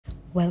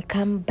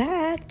Welcome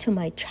back to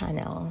my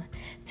channel.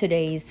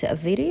 Today's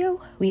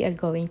video, we are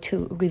going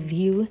to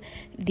review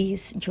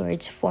this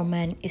George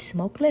Foreman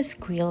smokeless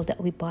grill that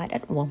we bought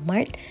at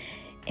Walmart,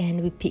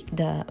 and we picked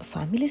the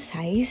family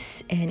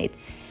size, and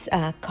it's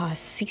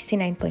cost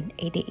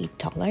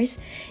 $69.88,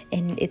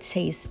 and it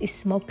says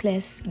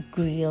smokeless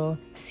grill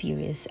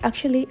series.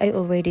 Actually, I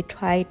already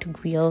tried to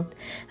grill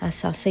a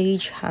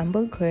sausage,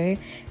 hamburger,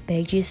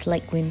 veggies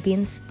like green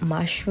beans,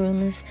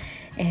 mushrooms,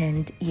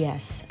 and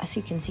yes, as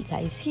you can see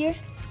guys here,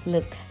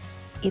 look,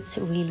 it's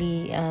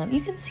really you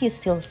can see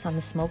still some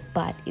smoke,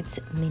 but it's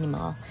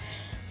minimal.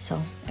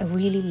 So I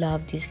really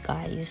love this,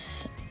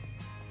 guys.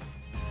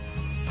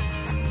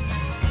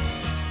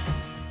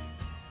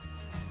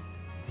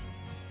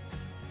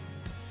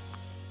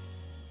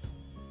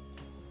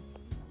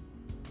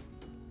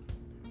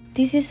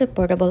 This is a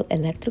portable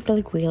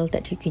electrical grill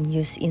that you can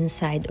use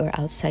inside or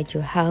outside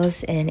your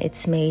house, and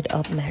it's made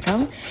of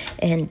metal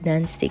and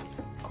non-stick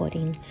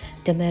coating.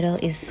 The metal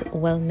is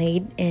well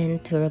made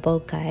and durable,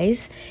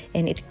 guys,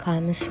 and it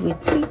comes with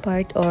three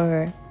parts,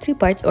 or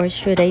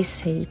should I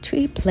say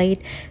three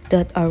plates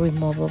that are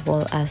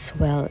removable as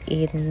well.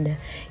 And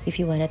if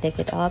you want to take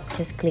it off,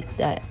 just click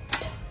that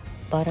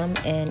bottom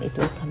and it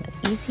will come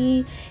out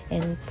easy,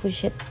 and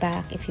push it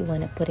back if you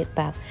want to put it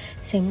back.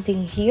 Same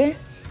thing here,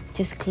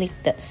 just click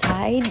that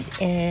side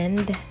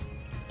and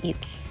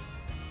it's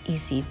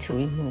easy to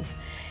remove.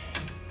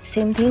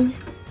 Same thing,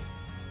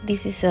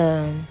 this is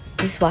a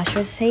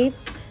dishwasher safe,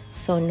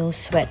 so no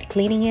sweat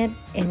cleaning it,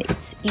 and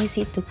it's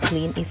easy to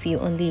clean if you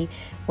only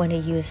want to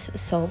use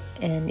soap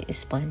and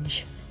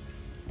sponge.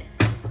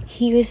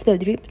 Here's the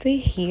drip tray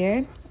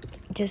here,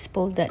 just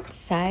pull that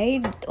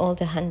side, all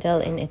the handle,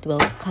 and it will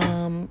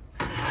come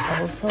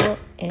also,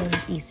 and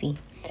easy.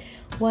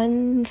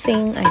 One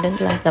thing I don't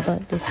like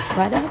about this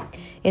product,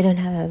 it don't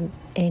have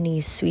any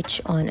switch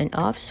on and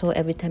off, so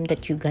every time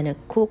that you're gonna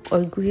cook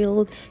or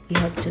grill, you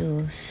have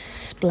to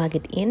plug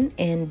it in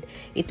and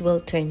it will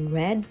turn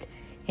red,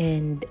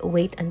 and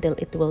wait until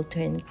it will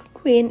turn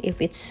green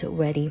if it's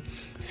ready.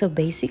 So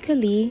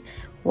basically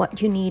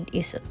what you need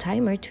is a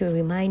timer to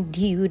remind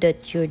you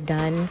that you're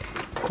done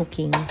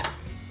cooking,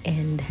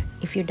 and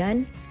if you're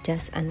done,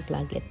 just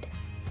unplug it.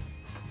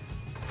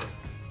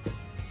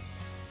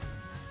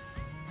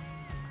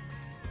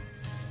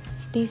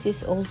 This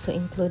is also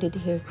included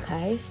here,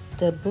 guys,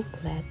 the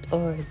booklet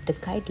or the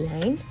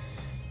guideline,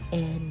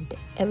 and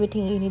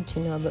everything you need to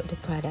know about the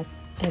product,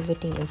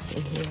 everything is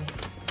in here.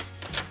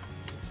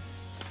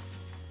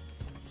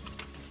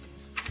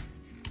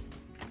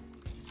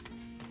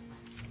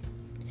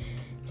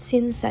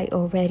 Since I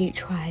already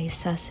tried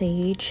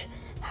sausage,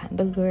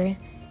 hamburger,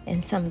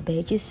 and some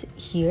veggies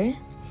here,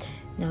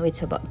 now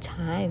it's about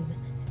time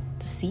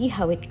to see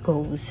how it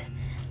goes,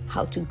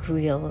 how to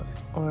grill,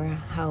 or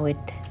how it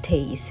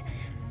tastes.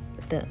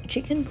 The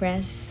chicken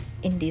breast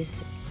in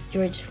this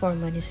George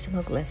Foreman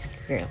smokeless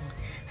grill,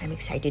 I'm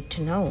excited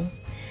to know.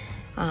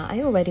 I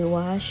already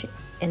washed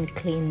and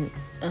cleaned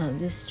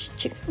this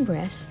chicken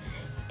breast,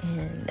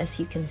 and as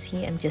you can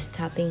see, I'm just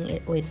tapping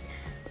it with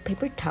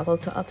paper towel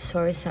to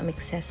absorb some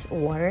excess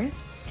water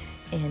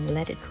and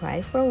let it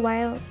dry for a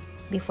while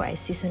before I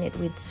season it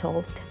with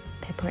salt,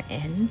 pepper,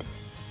 and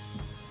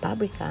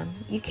paprika.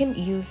 You can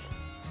use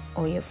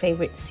all your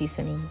favorite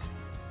seasoning.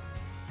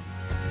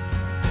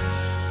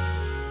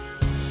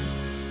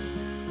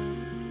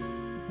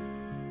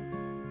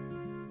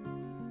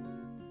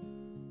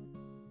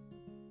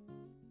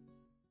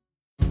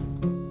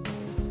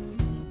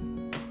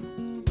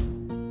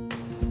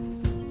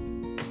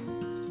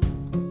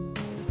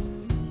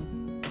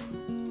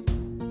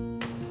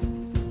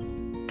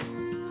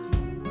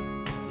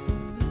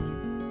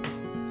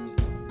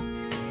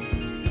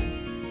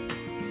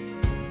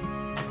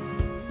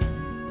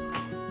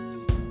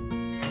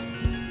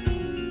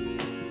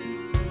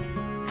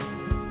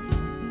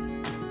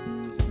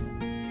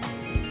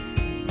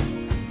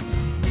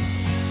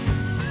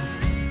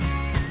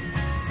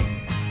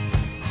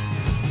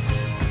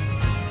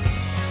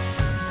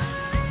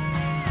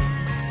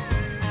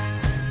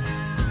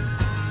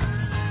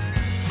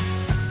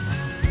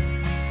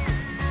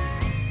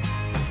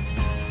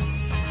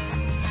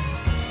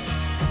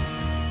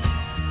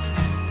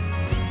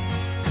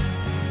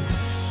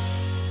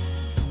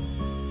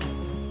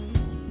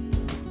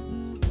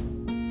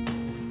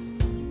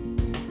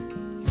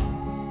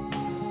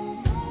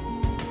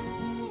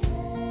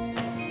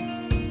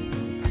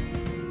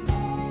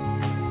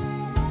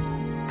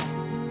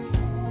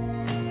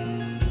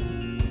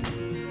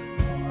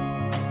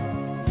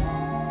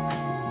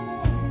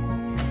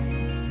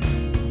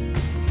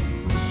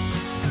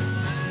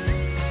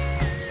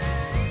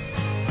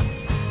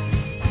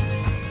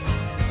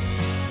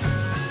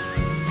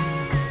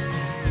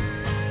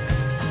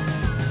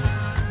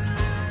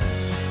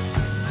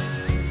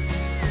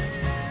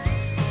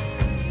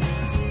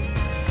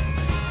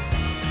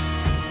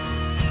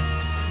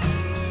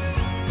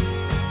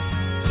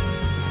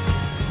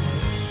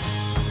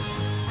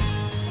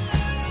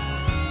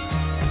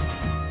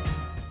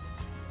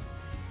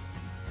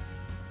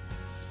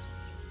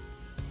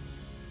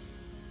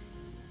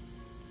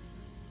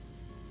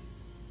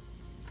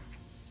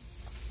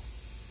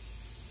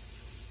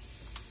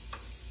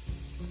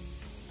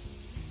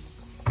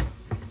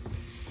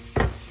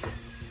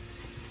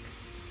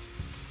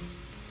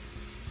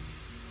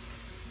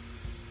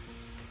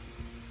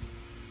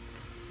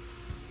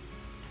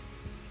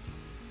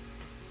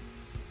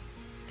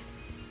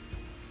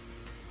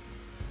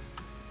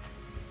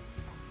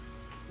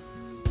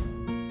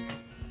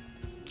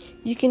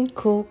 You can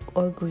cook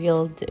or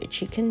grill the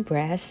chicken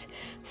breast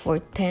for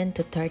 10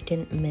 to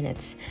 13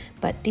 minutes,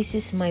 but this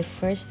is my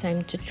first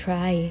time to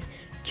try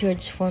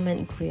George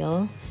Foreman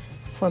grill.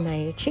 For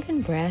my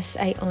chicken breast,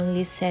 I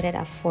only set it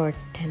up for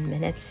 10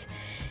 minutes,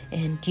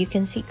 and you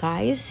can see,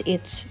 guys,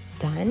 it's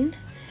done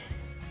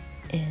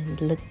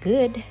and look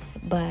good,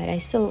 but I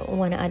still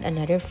want to add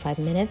another 5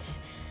 minutes,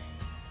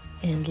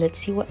 and let's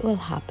see what will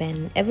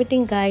happen.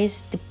 Everything,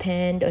 guys,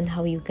 depend on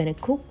how you're gonna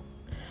cook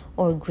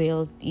or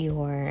grill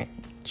your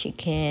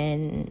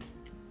chicken,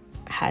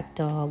 hot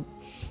dog,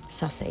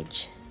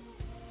 sausage.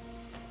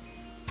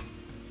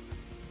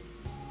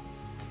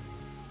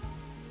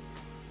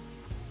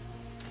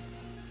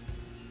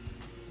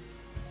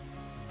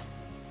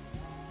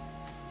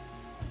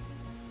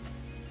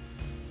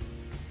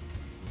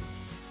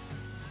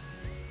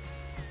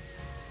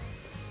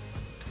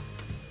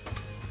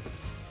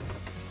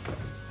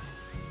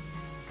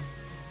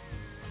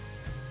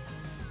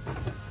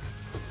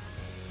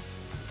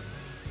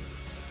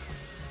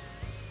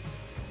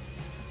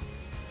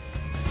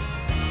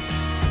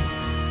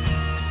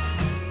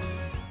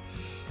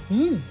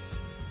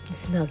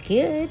 Smell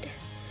good,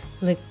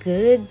 look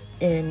good,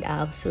 and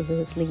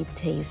absolutely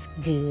taste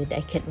good.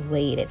 I can't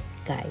wait it,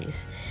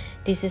 guys.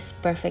 This is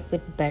perfect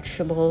with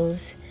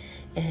vegetables,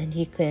 and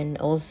you can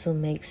also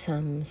make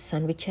some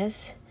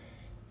sandwiches.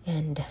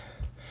 And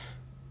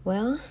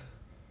well,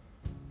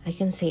 I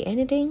can say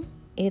anything,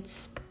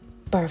 it's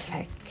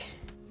perfect.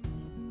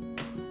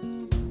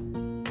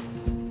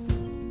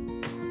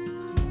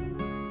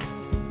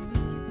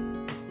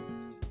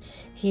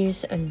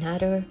 Here's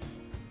another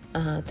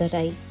that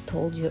I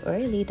told you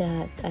early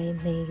that I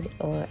made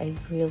or I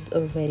grilled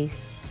already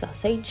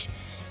sausage,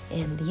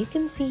 and you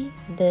can see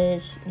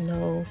there's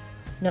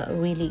not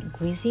really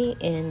greasy,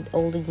 and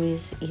all the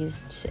grease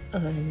is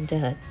on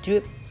the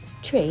drip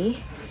tray.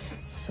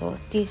 So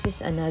this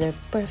is another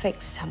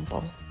perfect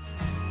sample.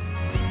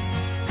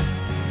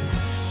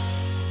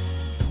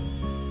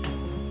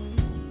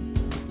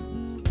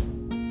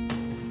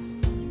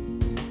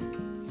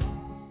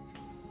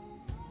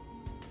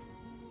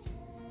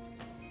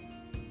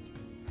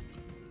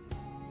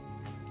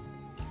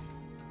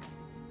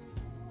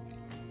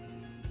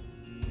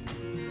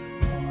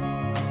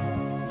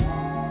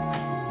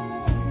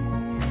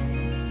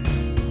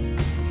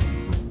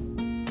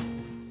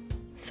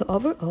 So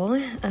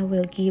overall, I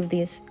will give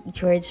this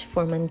George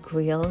Foreman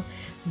grill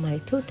my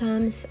 2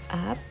 thumbs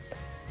up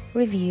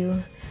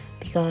review,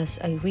 because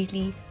I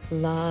really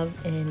love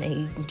and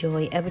I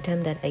enjoy every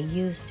time that I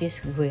use this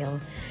grill.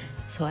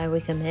 So I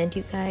recommend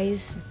you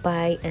guys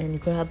buy and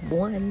grab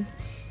one.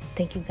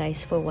 Thank you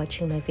guys for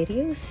watching my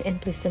videos,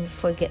 and please don't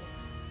forget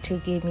to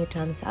give me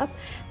thumbs up,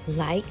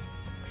 like,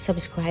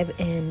 subscribe,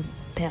 and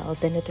bell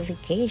the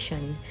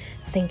notification.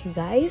 Thank you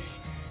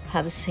guys.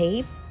 Have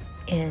safe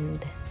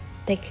and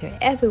take care,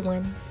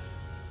 everyone.